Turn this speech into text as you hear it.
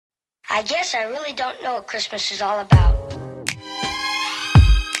I guess I really don't know what Christmas is all about.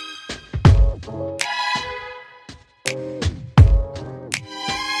 Isn't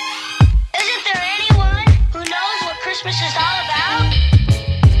there anyone who knows what Christmas is all about?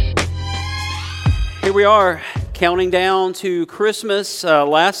 Here we are, counting down to Christmas.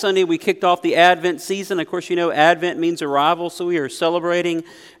 Last Sunday we kicked off the Advent season. Of course, you know Advent means arrival, so we are celebrating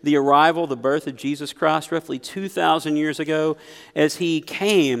the arrival, the birth of Jesus Christ roughly 2,000 years ago as he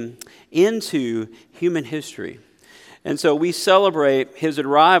came into human history. And so we celebrate his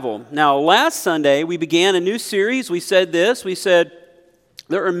arrival. Now, last Sunday we began a new series. We said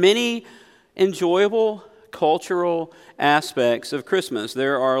there are many enjoyable cultural aspects of Christmas.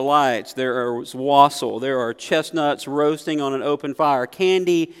 There are lights, there is wassail, there are chestnuts roasting on an open fire,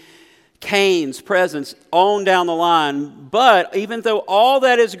 candy, canes, presents, on down the line. But even though all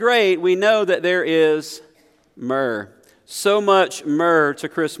that is great, we know that there is myrrh. So much myrrh to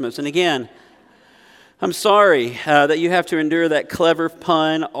Christmas. And again, I'm sorry that you have to endure that clever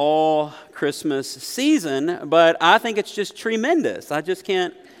pun all Christmas season, but I think it's just tremendous. I just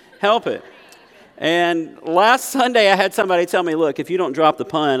can't help it. And last Sunday, I had somebody tell me, look, if you don't drop the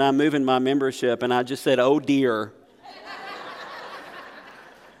pun, I'm moving my membership. And I just said, oh, dear.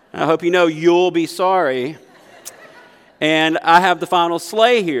 I hope you know you'll be sorry. And I have the final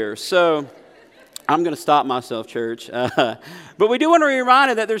say here. So I'm going to stop myself, church. But we do want to be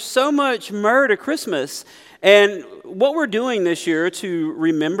reminded that there's so much myrrh to Christmas. And what we're doing this year to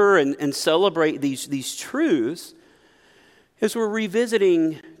remember and celebrate these truths is we're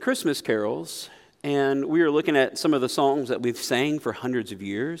revisiting Christmas carols. And we are looking at some of the songs that we've sang for hundreds of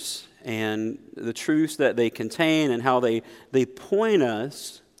years and the truths that they contain and how they point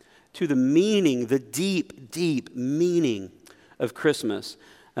us to the meaning, the deep, deep meaning of Christmas.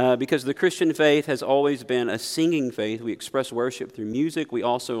 Because the Christian faith has always been a singing faith. We express worship through music. We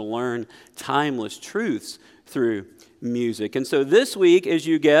also learn timeless truths through music. And so this week, as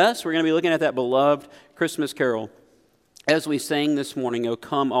you guessed, we're going to be looking at that beloved Christmas carol. As we sang this morning, "O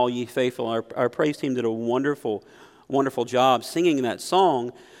Come All Ye Faithful," our praise team did a wonderful, wonderful job singing that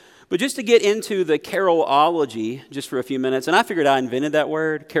song. But just to get into the carolology just for a few minutes, and I figured I invented that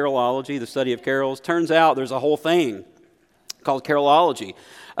word, carolology, the study of carols. Turns out there's a whole thing called carolology.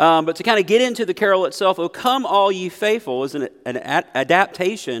 But to kind of get into the carol itself, "O Come All Ye Faithful" is an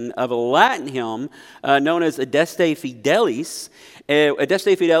adaptation of a Latin hymn known as Adeste Fidelis.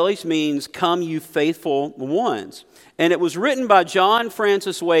 Adeste Fidelis means "Come You Faithful Ones." And it was written by John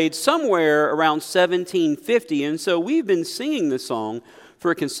Francis Wade somewhere around 1750. And so we've been singing this song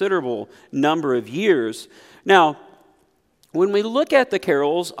for a considerable number of years. Now, when we look at the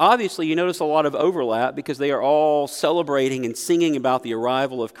carols, obviously you notice a lot of overlap because they are all celebrating and singing about the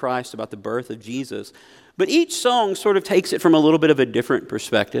arrival of Christ, about the birth of Jesus. But each song sort of takes it from a little bit of a different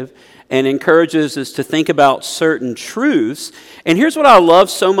perspective and encourages us to think about certain truths. And here's what I love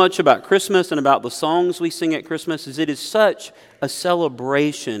so much about Christmas and about the songs we sing at Christmas is it is such a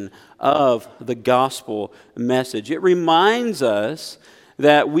celebration of the gospel message. It reminds us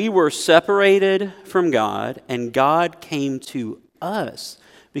that we were separated from God and God came to us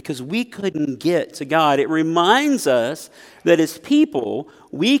because we couldn't get to God. It reminds us that as people,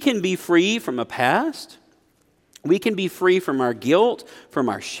 we can be free from a past. We can be free from our guilt, from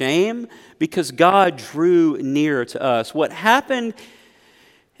our shame, because God drew near to us. What happened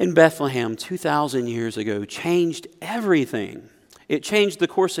in Bethlehem 2,000 years ago changed everything. It changed the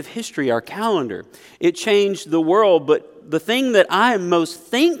course of history, our calendar. It changed the world, but the thing that I am most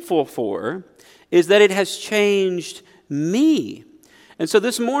thankful for is that it has changed me. And so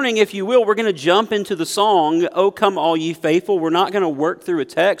this morning, if you will, we're going to jump into the song, "O Come All Ye Faithful." We're not going to work through a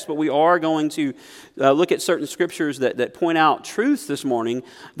text, but we are going to look at certain scriptures that point out truths this morning.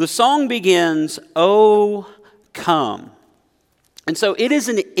 The song begins, "O Come." And so it is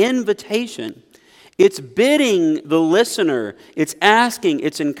an invitation. It's bidding the listener. It's asking,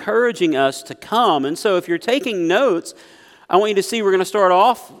 it's encouraging us to come. And so if you're taking notes, I want you to see we're going to start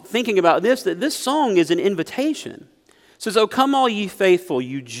off thinking about this, that this song is an invitation. It says, "O come all ye faithful,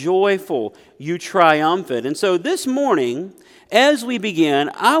 you joyful, you triumphant." And so this morning, as we begin,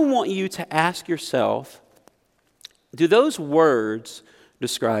 I want you to ask yourself, do those words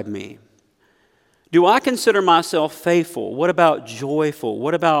describe me? Do I consider myself faithful? What about joyful?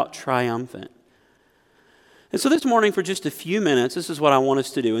 What about triumphant? And so this morning, for just a few minutes, this is what I want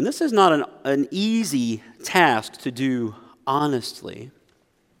us to do. And this is not an easy task to do honestly.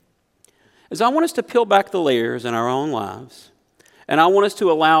 Is I want us to peel back the layers in our own lives. And I want us to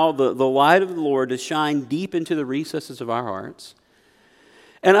allow the light of the Lord to shine deep into the recesses of our hearts.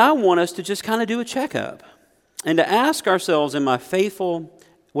 And I want us to just kind of do a checkup and to ask ourselves, am I faithful?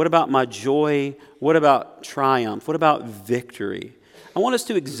 What about my joy? What about triumph? What about victory? I want us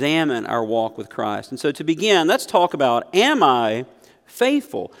to examine our walk with Christ. And so to begin, let's talk about, am I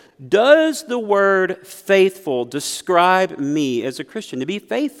faithful? Does the word faithful describe me as a Christian? To be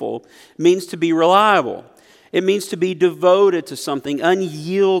faithful means to be reliable. It means to be devoted to something,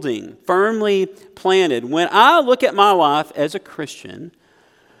 unyielding, firmly planted. When I look at my life as a Christian,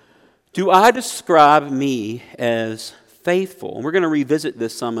 do I describe me as faithful? And we're going to revisit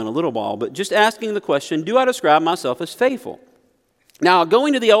this some in a little while, but just asking the question, do I describe myself as faithful? Now,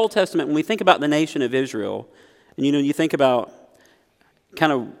 going to the Old Testament, when we think about the nation of Israel, and you think about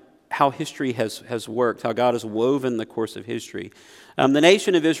kind of how history has worked, how God has woven the course of history. The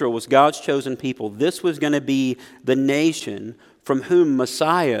nation of Israel was God's chosen people. This was going to be the nation from whom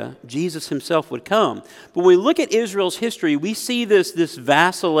Messiah, Jesus himself, would come. But when we look at Israel's history, we see this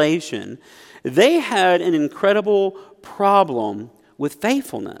vacillation. They had an incredible problem with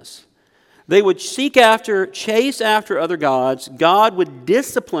faithfulness. They would chase after other gods. God would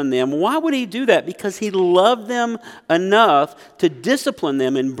discipline them. Why would he do that? Because he loved them enough to discipline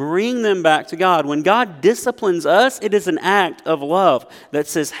them and bring them back to God. When God disciplines us, it is an act of love that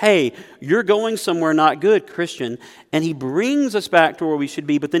says, hey, you're going somewhere not good, Christian. And he brings us back to where we should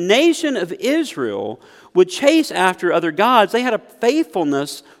be. But the nation of Israel would chase after other gods. They had a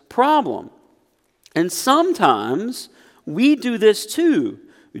faithfulness problem. And sometimes we do this too.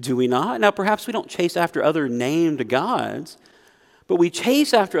 Do we not? Now, perhaps we don't chase after other named gods, but we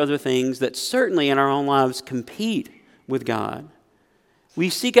chase after other things that certainly in our own lives compete with God. We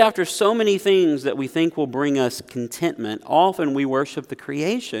seek after so many things that we think will bring us contentment. Often we worship the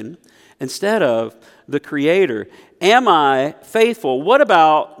creation instead of the Creator. Am I faithful? What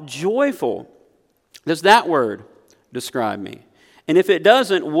about joyful? Does that word describe me? And if it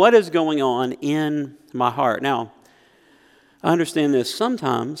doesn't, what is going on in my heart? Now, I understand this.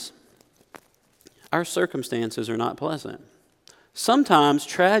 Sometimes our circumstances are not pleasant. Sometimes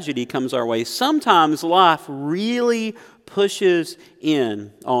tragedy comes our way. Sometimes life really pushes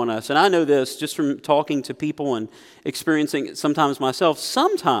in on us. And I know this just from talking to people and experiencing it sometimes myself.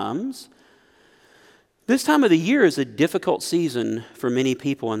 Sometimes this time of the year is a difficult season for many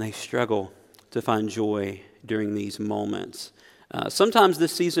people, and they struggle to find joy during these moments. Sometimes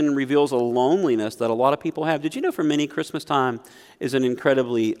this season reveals a loneliness that a lot of people have. Did you know for many, Christmas time is an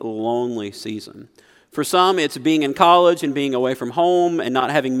incredibly lonely season? For some, it's being in college and being away from home and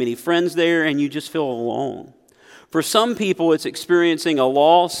not having many friends there, and you just feel alone. For some people, it's experiencing a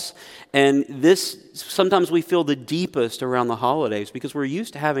loss, and this sometimes we feel the deepest around the holidays because we're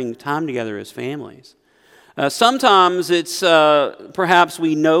used to having time together as families. Sometimes it's perhaps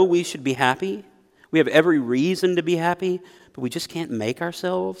we know we should be happy. We have every reason to be happy, but we just can't make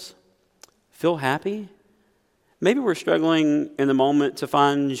ourselves feel happy. Maybe we're struggling in the moment to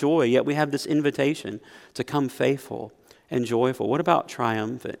find joy, yet we have this invitation to come faithful and joyful. What about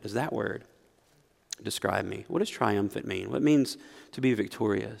triumphant? Does that word describe me? What does triumphant mean? What it means to be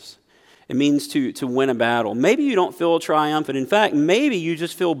victorious? It means to win a battle. Maybe you don't feel triumphant. In fact, maybe you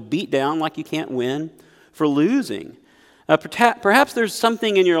just feel beat down like you can't win for losing. Perhaps there's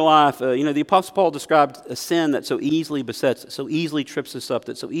something in your life, the Apostle Paul described a sin that so easily besets, so easily trips us up,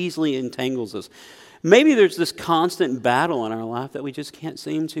 that so easily entangles us. Maybe there's this constant battle in our life that we just can't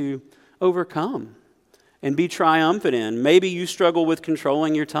seem to overcome and be triumphant in. Maybe you struggle with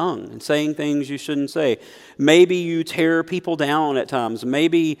controlling your tongue and saying things you shouldn't say. Maybe you tear people down at times.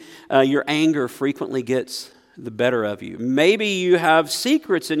 Maybe your anger frequently gets the better of you. Maybe you have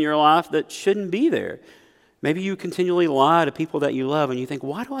secrets in your life that shouldn't be there. Maybe you continually lie to people that you love and you think,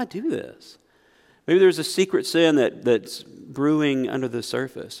 why do I do this? Maybe there's a secret sin that's brewing under the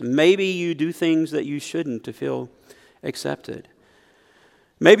surface. Maybe you do things that you shouldn't to feel accepted.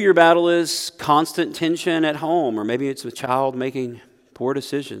 Maybe your battle is constant tension at home, or maybe it's a child making poor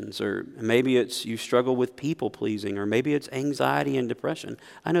decisions, or maybe it's you struggle with people pleasing, or maybe it's anxiety and depression.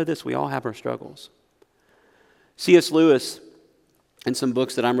 I know this, we all have our struggles. C.S. Lewis, in some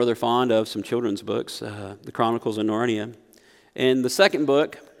books that I'm rather fond of, some children's books, The Chronicles of Narnia. In the second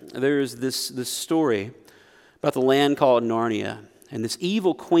book, there's this story about the land called Narnia. And this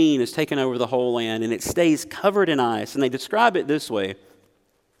evil queen has taken over the whole land, and it stays covered in ice. And they describe it this way,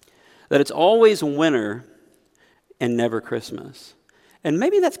 that it's always winter and never Christmas. And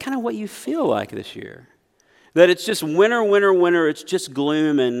maybe that's kind of what you feel like this year. That it's just winter, winter, winter. It's just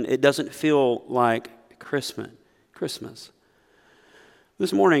gloom, and it doesn't feel like Christmas.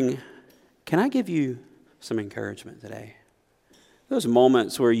 This morning, can I give you some encouragement today? Those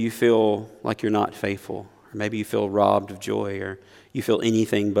moments where you feel like you're not faithful, or maybe you feel robbed of joy, or you feel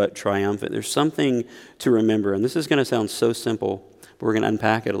anything but triumphant. There's something to remember, and this is going to sound so simple, but we're going to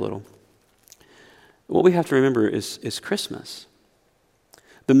unpack it a little. What we have to remember is Christmas.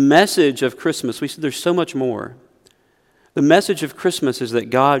 The message of Christmas, we said there's so much more. The message of Christmas is that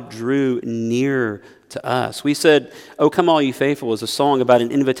God drew near to us. We said, "Oh, Come All You Faithful" is a song about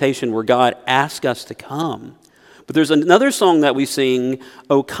an invitation where God asks us to come. But there's another song that we sing,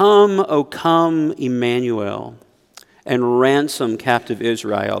 O come, Emmanuel, and ransom captive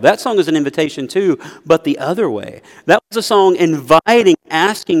Israel." That song is an invitation too, but the other way. That was a song inviting,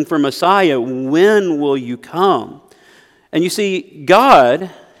 asking for Messiah, when will you come? And you see, God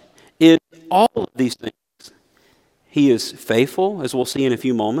is all of these things. He is faithful, as we'll see in a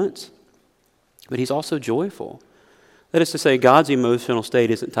few moments, but he's also joyful. That is to say, God's emotional state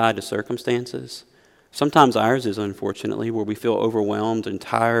isn't tied to circumstances. Sometimes ours is, unfortunately, where we feel overwhelmed and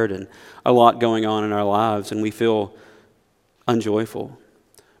tired and a lot going on in our lives, and we feel unjoyful.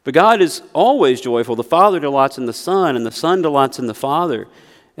 But God is always joyful. The Father delights in the Son, and the Son delights in the Father.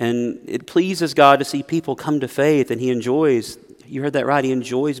 And it pleases God to see people come to faith, and he enjoys, you heard that right, he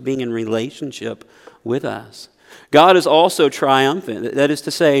enjoys being in relationship with us. God is also triumphant. That is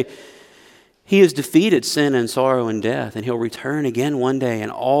to say, he has defeated sin and sorrow and death, and he'll return again one day,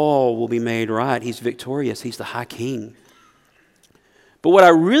 and all will be made right. He's victorious. He's the high king. But what I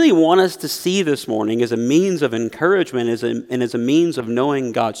really want us to see this morning as a means of encouragement and as a means of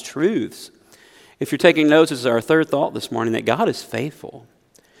knowing God's truths, if you're taking notes, this is our third thought this morning, that God is faithful.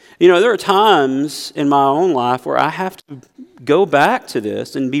 You know, there are times in my own life where I have to go back to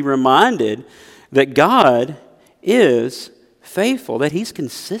this and be reminded that God is faithful, that he's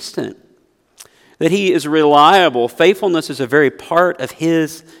consistent, that he is reliable. Faithfulness is a very part of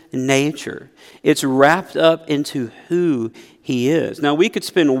his nature. It's wrapped up into who he is. Now, we could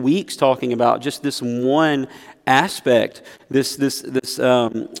spend weeks talking about just this one aspect, this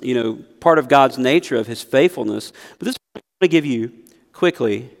part of God's nature of his faithfulness. But this I'm going to give you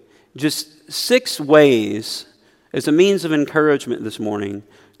quickly just 6 ways as a means of encouragement this morning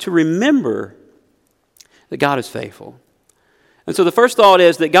to remember that God is faithful. And so the first thought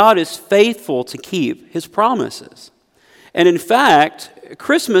is that God is faithful to keep his promises. And in fact,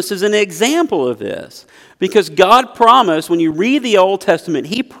 Christmas is an example of this. Because God promised, when you read the Old Testament,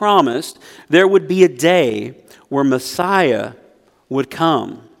 he promised there would be a day where Messiah would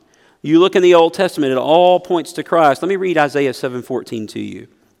come. You look in the Old Testament, it all points to Christ. Let me read Isaiah 7:14 to you.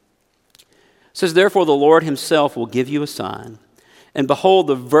 It says, "Therefore the Lord himself will give you a sign. And behold,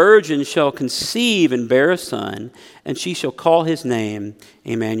 the virgin shall conceive and bear a son, and she shall call his name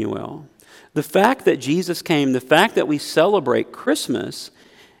Emmanuel." The fact that Jesus came, the fact that we celebrate Christmas,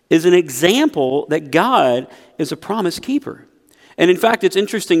 is an example that God is a promise keeper. And in fact, it's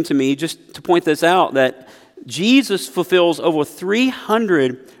interesting to me, just to point this out, that Jesus fulfills over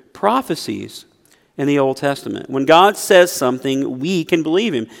 300 prophecies in the Old Testament. When God says something, we can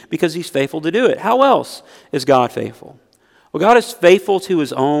believe him because he's faithful to do it. How else is God faithful? Well, God is faithful to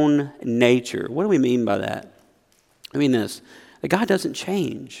his own nature. What do we mean by that? I mean this, that God doesn't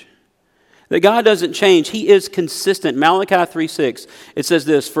change. That God doesn't change. He is consistent. Malachi 3:6, it says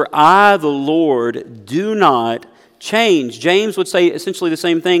this, "For I, the Lord, do not change." James would say essentially the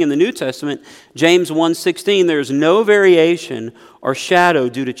same thing in the New Testament. James 1:16, "There is no variation or shadow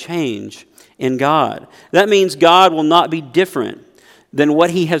due to change in God." That means God will not be different than what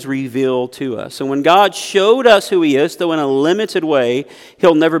he has revealed to us. So when God showed us who he is, though in a limited way,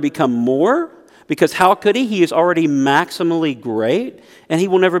 he'll never become more, because how could he? He is already maximally great, and he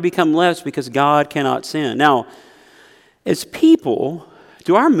will never become less because God cannot sin. Now, as people,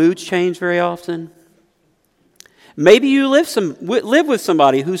 do our moods change very often? Maybe you live with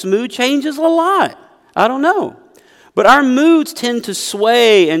somebody whose mood changes a lot. I don't know. But our moods tend to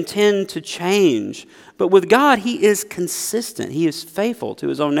sway and tend to change. But with God, he is consistent. He is faithful to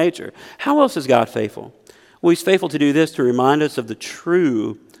his own nature. How else is God faithful? Well, he's faithful to do this, to remind us of the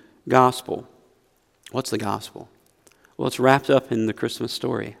true gospel. What's the gospel? Well, it's wrapped up in the Christmas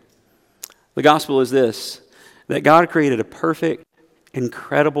story. The gospel is this, that God created a perfect,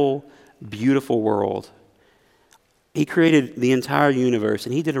 incredible, beautiful world. He created the entire universe,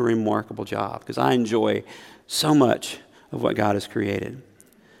 and he did a remarkable job, because I enjoy so much of what God has created.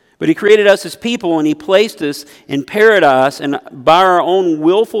 But he created us as people, and he placed us in paradise, and by our own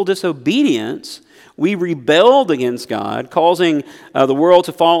willful disobedience, we rebelled against God, causing the world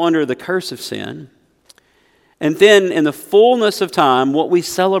to fall under the curse of sin. And then in the fullness of time, what we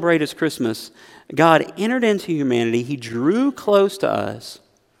celebrate as Christmas, God entered into humanity. He drew close to us,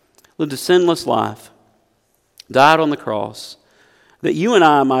 lived a sinless life, died on the cross, that you and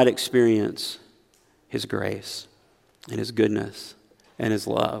I might experience his grace and his goodness and his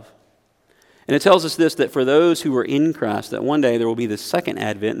love. And it tells us this, that for those who are in Christ, that one day there will be the second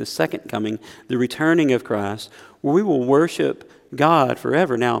advent, the second coming, the returning of Christ, where we will worship God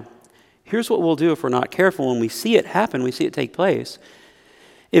forever. Now, here's what we'll do if we're not careful. When we see it happen, we see it take place.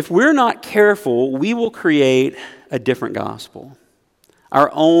 If we're not careful, we will create a different gospel,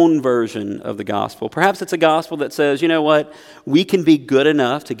 our own version of the gospel. Perhaps it's a gospel that says, you know what, we can be good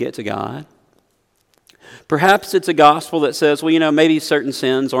enough to get to God. Perhaps it's a gospel that says, well, you know, maybe certain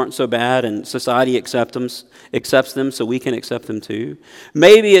sins aren't so bad and society accepts them so we can accept them too.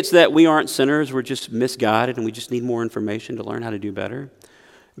 Maybe it's that we aren't sinners, we're just misguided and we just need more information to learn how to do better.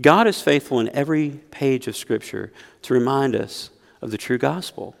 God is faithful in every page of Scripture to remind us of the true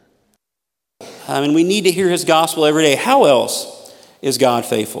gospel. We need to hear his gospel every day. How else is God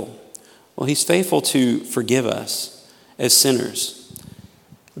faithful? Well, he's faithful to forgive us as sinners.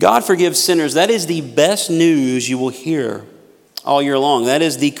 God forgives sinners. That is the best news you will hear all year long. That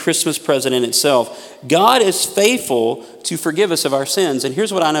is the Christmas present in itself. God is faithful to forgive us of our sins. And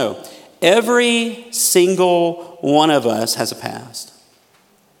here's what I know. Every single one of us has a past.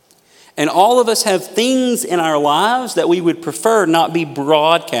 And all of us have things in our lives that we would prefer not be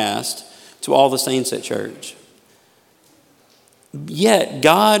broadcast to all the saints at church. Yet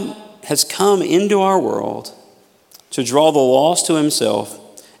God has come into our world to draw the lost to himself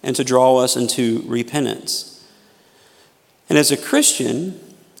and to draw us into repentance. And as a Christian,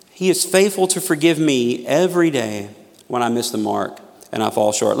 he is faithful to forgive me every day when I miss the mark and I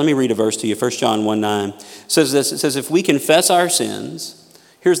fall short. Let me read a verse to you. 1 John 1:9 says this. It says, if we confess our sins,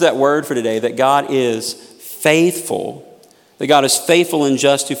 here's that word for today, that God is faithful, that God is faithful and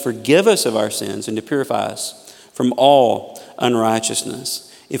just to forgive us of our sins and to purify us from all unrighteousness.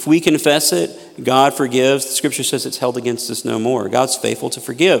 If we confess it, God forgives. The Scripture says it's held against us no more. God's faithful to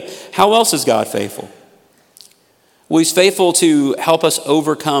forgive. How else is God faithful? Well, he's faithful to help us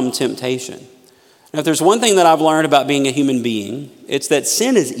overcome temptation. Now, if there's one thing that I've learned about being a human being, it's that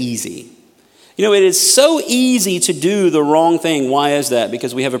sin is easy. You know, it is so easy to do the wrong thing. Why is that?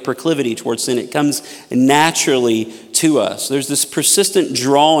 Because we have a proclivity towards sin. It comes naturally to us. There's this persistent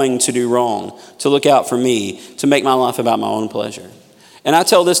drawing to do wrong, to look out for me, to make my life about my own pleasure. And I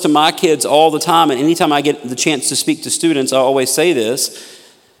tell this to my kids all the time, and anytime I get the chance to speak to students, I always say this,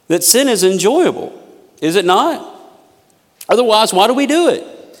 that sin is enjoyable. Is it not? Otherwise, why do we do it?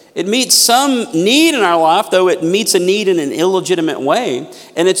 It meets some need in our life, though it meets a need in an illegitimate way.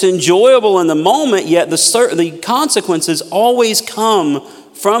 And it's enjoyable in the moment, yet the consequences always come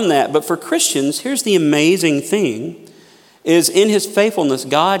from that. But for Christians, here's the amazing thing, is in his faithfulness,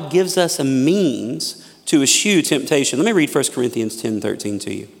 God gives us a means to eschew temptation. Let me read 1 Corinthians 10:13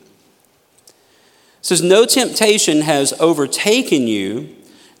 to you. It says, no temptation has overtaken you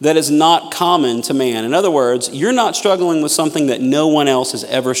that is not common to man. In other words, you're not struggling with something that no one else has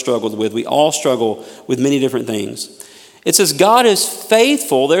ever struggled with. We all struggle with many different things. It says, God is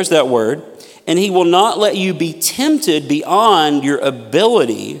faithful, there's that word, and he will not let you be tempted beyond your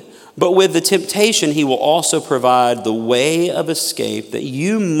ability, but with the temptation, he will also provide the way of escape that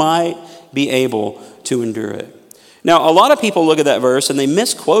you might be able to endure it. Now, a lot of people look at that verse and they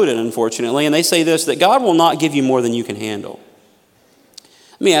misquote it, unfortunately, and they say this, that God will not give you more than you can handle.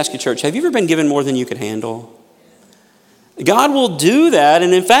 Let me ask you, church, have you ever been given more than you could handle? God will do that,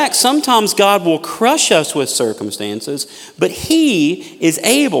 and in fact, sometimes God will crush us with circumstances, but he is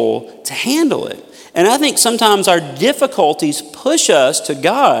able to handle it. And I think sometimes our difficulties push us to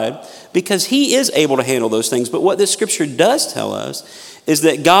God because he is able to handle those things. But what this scripture does tell us is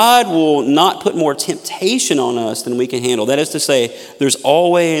that God will not put more temptation on us than we can handle. That is to say, there's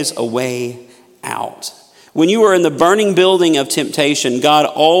always a way out. When you are in the burning building of temptation, God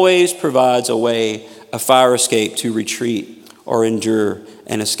always provides a way, a fire escape to retreat or endure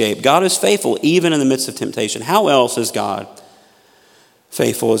and escape. God is faithful even in the midst of temptation. How else is God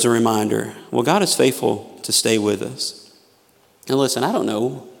faithful? As a reminder, well, God is faithful to stay with us. And listen, I don't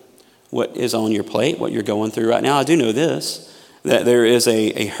know what is on your plate, what you're going through right now. I do know this, that there is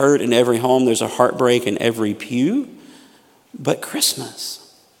a hurt in every home. There's a heartbreak in every pew. But Christmas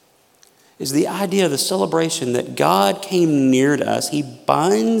is the idea of the celebration that God came near to us. He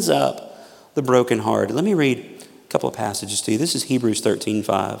binds up the brokenhearted. Let me read a couple of passages to you. This is Hebrews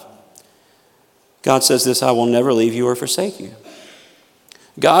 13:5. God says this, I will never leave you or forsake you.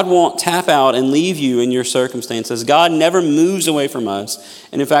 God won't tap out and leave you in your circumstances. God never moves away from us.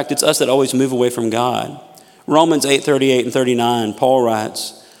 And in fact, it's us that always move away from God. Romans 8:38 and 39, Paul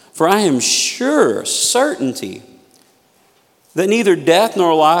writes, for I am sure, certainty, that neither death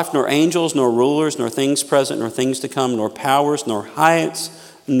nor life, nor angels, nor rulers, nor things present, nor things to come, nor powers, nor heights,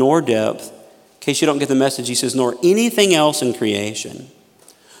 nor depth. In case you don't get the message, he says, nor anything else in creation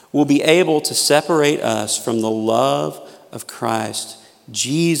will be able to separate us from the love of Christ,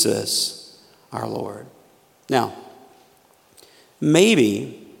 Jesus, our Lord. Now,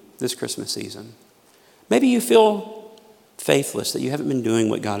 maybe this Christmas season, maybe you feel faithless, that you haven't been doing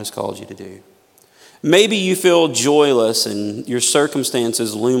what God has called you to do. Maybe you feel joyless and your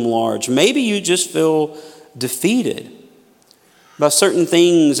circumstances loom large. Maybe you just feel defeated by certain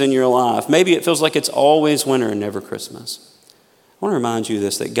things in your life. Maybe it feels like it's always winter and never Christmas. I want to remind you of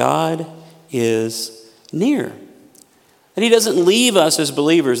this, that God is near. That he doesn't leave us as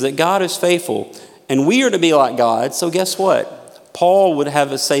believers, that God is faithful. And we are to be like God. So guess what? Paul would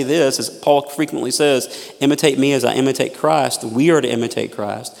have us say this, as Paul frequently says, imitate me as I imitate Christ. We are to imitate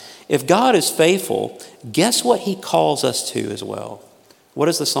Christ. If God is faithful, guess what he calls us to as well? What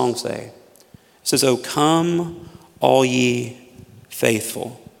does the song say? It says, "O come, all ye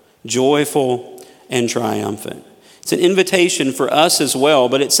faithful, joyful and triumphant." It's an invitation for us as well,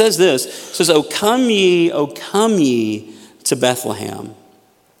 but it says this. It says, O come ye to Bethlehem."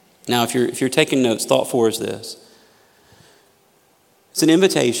 Now, if you're taking notes, thought 4 is this. It's an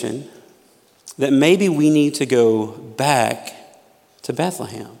invitation that maybe we need to go back to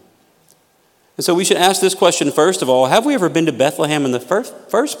Bethlehem. And so we should ask this question first of all, have we ever been to Bethlehem in the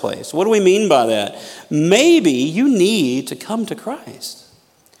first place? What do we mean by that? Maybe you need to come to Christ.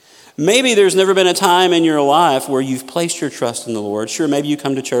 Maybe there's never been a time in your life where you've placed your trust in the Lord. Sure, maybe you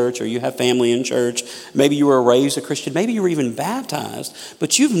come to church or you have family in church. Maybe you were raised a Christian. Maybe you were even baptized,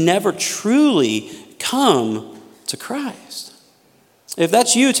 but you've never truly come to Christ. If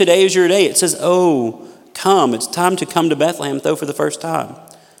that's you, today is your day. It says, oh, come. It's time to come to Bethlehem, though, for the first time.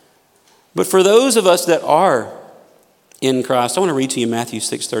 But for those of us that are in Christ, I want to read to you Matthew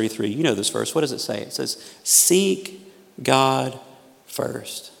 6:33. You know this verse. What does it say? It says, seek God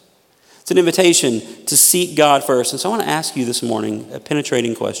first. It's an invitation to seek God first. And so I want to ask you this morning a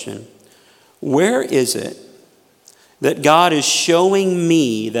penetrating question. Where is it that God is showing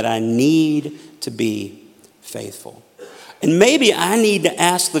me that I need to be faithful? And maybe I need to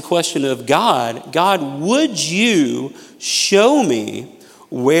ask the question of God, would you show me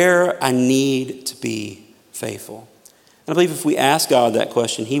where I need to be faithful? And I believe if we ask God that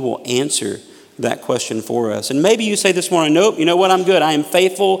question, he will answer that question for us. And maybe you say this morning, nope, you know what, I'm good. I am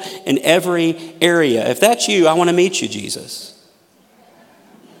faithful in every area. If that's you, I want to meet you, Jesus.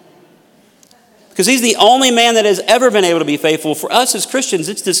 Because he's the only man that has ever been able to be faithful. For us as Christians,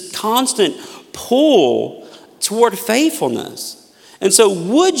 it's this constant pull toward faithfulness. And so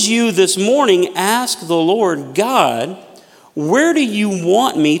would you this morning ask the Lord, God, where do you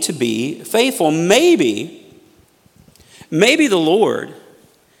want me to be faithful? Maybe the Lord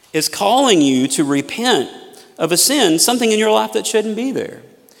is calling you to repent of a sin, something in your life that shouldn't be there.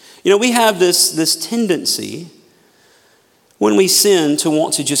 You know, we have this tendency when we sin to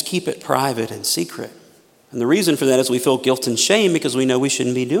want to just keep it private and secret. And the reason for that is we feel guilt and shame because we know we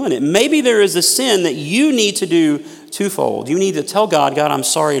shouldn't be doing it. Maybe there is a sin that you need to do twofold. You need to tell God, I'm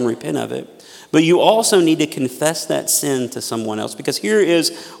sorry, and repent of it. But you also need to confess that sin to someone else. Because here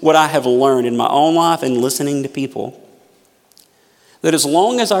is what I have learned in my own life and listening to people. That as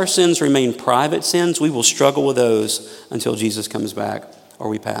long as our sins remain private sins, we will struggle with those until Jesus comes back or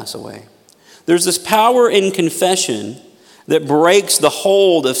we pass away. There's this power in confession that breaks the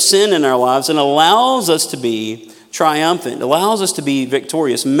hold of sin in our lives and allows us to be triumphant, allows us to be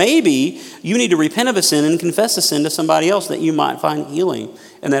victorious. Maybe you need to repent of a sin and confess a sin to somebody else that you might find healing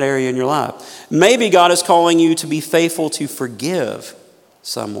in that area in your life. Maybe God is calling you to be faithful to forgive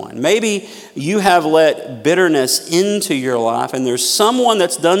someone. Maybe you have let bitterness into your life and there's someone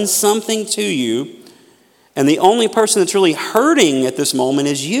that's done something to you, and the only person that's really hurting at this moment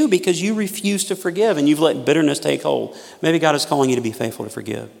is you because you refuse to forgive and you've let bitterness take hold. Maybe God is calling you to be faithful to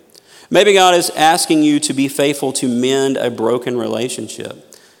forgive. Maybe God is asking you to be faithful to mend a broken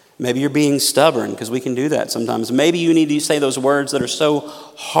relationship. Maybe you're being stubborn, because we can do that sometimes. Maybe you need to say those words that are so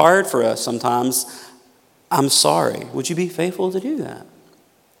hard for us sometimes. I'm sorry. Would you be faithful to do that?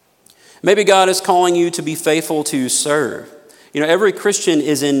 Maybe God is calling you to be faithful to serve. You know, every Christian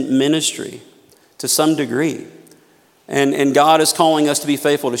is in ministry to some degree. And God is calling us to be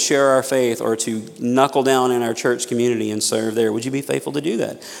faithful to share our faith or to knuckle down in our church community and serve there. Would you be faithful to do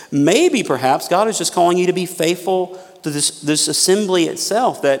that? Maybe, perhaps, God is just calling you to be faithful to this assembly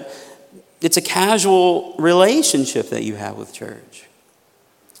itself, that it's a casual relationship that you have with church.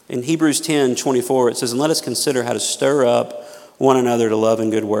 In Hebrews 10:24, it says, "And let us consider how to stir up one another to love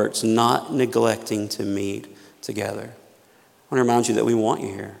and good works, not neglecting to meet together." I want to remind you that we want you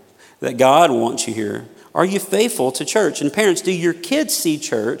here. that God wants you here? Are you faithful to church? And parents, do your kids see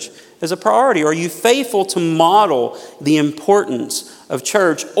church as a priority? Are you faithful to model the importance of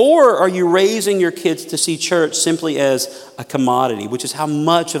church? Or are you raising your kids to see church simply as a commodity, which is how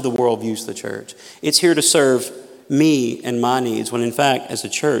much of the world views the church? It's here to serve me and my needs, when in fact, as a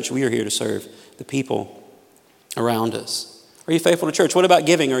church, we are here to serve the people around us. Are you faithful to church? What about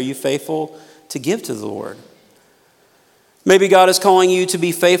giving? Are you faithful to give to the Lord? Maybe God is calling you to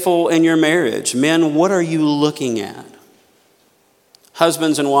be faithful in your marriage. Men, what are you looking at?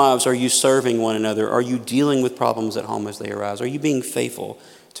 Husbands and wives, are you serving one another? Are you dealing with problems at home as they arise? Are you being faithful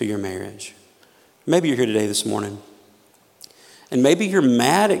to your marriage? Maybe you're here today this morning, and maybe you're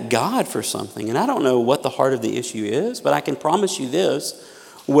mad at God for something, and I don't know what the heart of the issue is, but I can promise you this: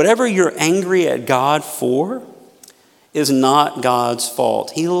 whatever you're angry at God for is not God's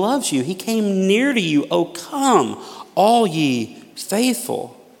fault. He loves you. He came near to you. Oh, come, all ye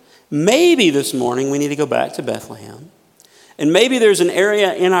faithful. Maybe this morning we need to go back to Bethlehem. And maybe there's an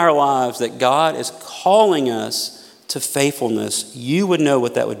area in our lives that God is calling us to faithfulness. You would know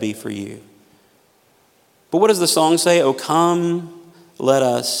what that would be for you. But what does the song say? Oh, come, let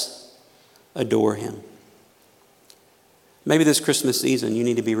us adore him. Maybe this Christmas season you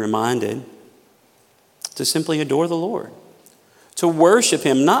need to be reminded to simply adore the Lord, to worship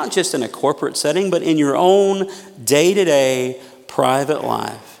him, not just in a corporate setting, but in your own day-to-day private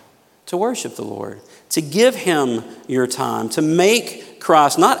life, to worship the Lord, to give him your time, to make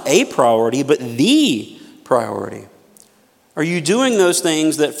Christ not a priority, but the priority. Are you doing those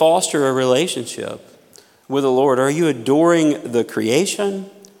things that foster a relationship with the Lord? Are you adoring the creation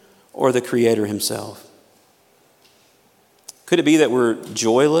or the Creator himself? Could it be that we're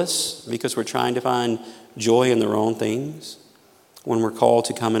joyless because we're trying to find joy in the wrong things when we're called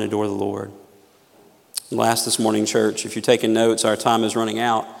to come and adore the Lord? Last this morning, church, if you're taking notes, our time is running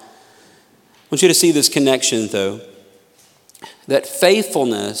out. I want you to see this connection, though, that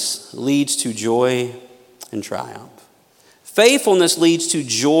faithfulness leads to joy and triumph. Faithfulness leads to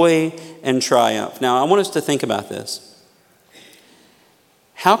joy and triumph. Now, I want us to think about this.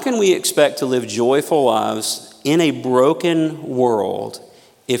 How can we expect to live joyful lives in a broken world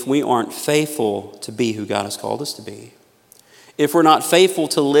if we aren't faithful to be who God has called us to be? If we're not faithful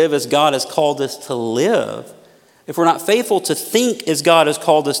to live as God has called us to live, if we're not faithful to think as God has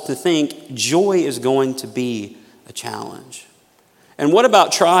called us to think, joy is going to be a challenge. And what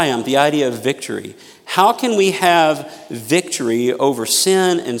about triumph, the idea of victory? How can we have victory over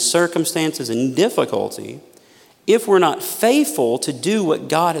sin and circumstances and difficulty if we're not faithful to do what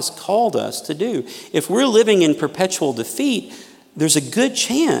God has called us to do? If we're living in perpetual defeat, there's a good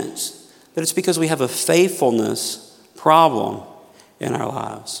chance that it's because we have a faithfulness problem in our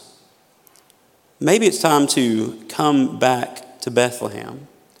lives. Maybe it's time to come back to Bethlehem,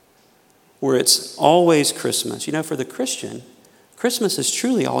 where it's always Christmas. You know, for the Christian, Christmas is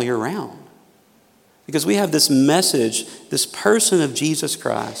truly all year round, because we have this message, this person of Jesus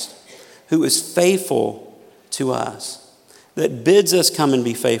Christ who is faithful to us, that bids us come and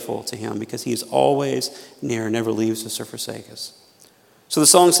be faithful to him because he is always near, never leaves us or forsakes us. So the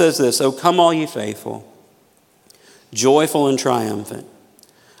song says this: "O come all ye faithful, joyful and triumphant.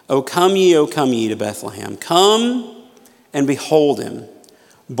 O come ye to Bethlehem. Come and behold him,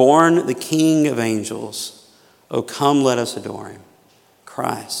 born the King of angels. O come, let us adore him,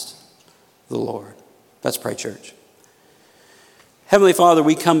 Christ the Lord." Let's pray, church. Heavenly Father,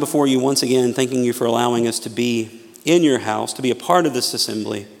 we come before you once again, thanking you for allowing us to be in your house, to be a part of this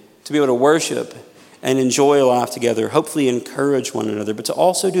assembly, to be able to worship and enjoy life together, hopefully encourage one another, but to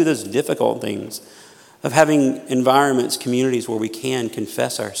also do those difficult things of having environments, communities where we can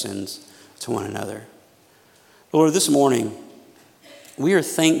confess our sins to one another. Lord, this morning, we are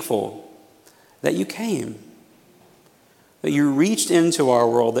thankful that you came, that you reached into our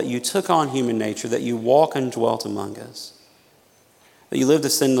world, that you took on human nature, that you walked and dwelt among us, that you lived a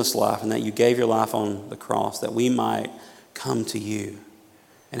sinless life, and that you gave your life on the cross that we might come to you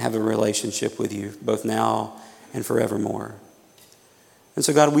and have a relationship with you, both now and forevermore. And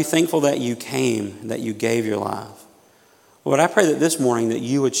so, God, we're thankful that you came, that you gave your life. Lord, I pray that this morning that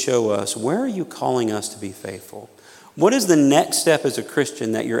you would show us, where are you calling us to be faithful? What is the next step as a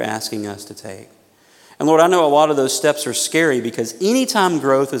Christian that you're asking us to take? And Lord, I know a lot of those steps are scary because anytime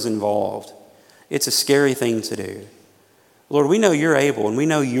growth is involved, it's a scary thing to do. Lord, we know you're able and we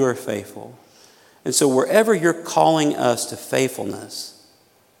know you're faithful. And so wherever you're calling us to faithfulness,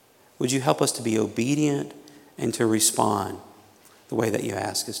 would you help us to be obedient and to respond the way that you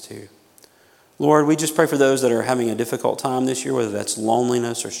ask us to? Lord, we just pray for those that are having a difficult time this year, whether that's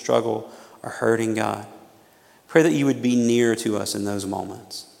loneliness or struggle or hurting, God. Pray that you would be near to us in those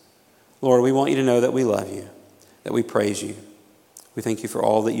moments. Lord, we want you to know that we love you, that we praise you. We thank you for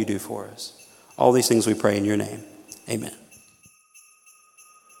all that you do for us. All these things we pray in your name. Amen.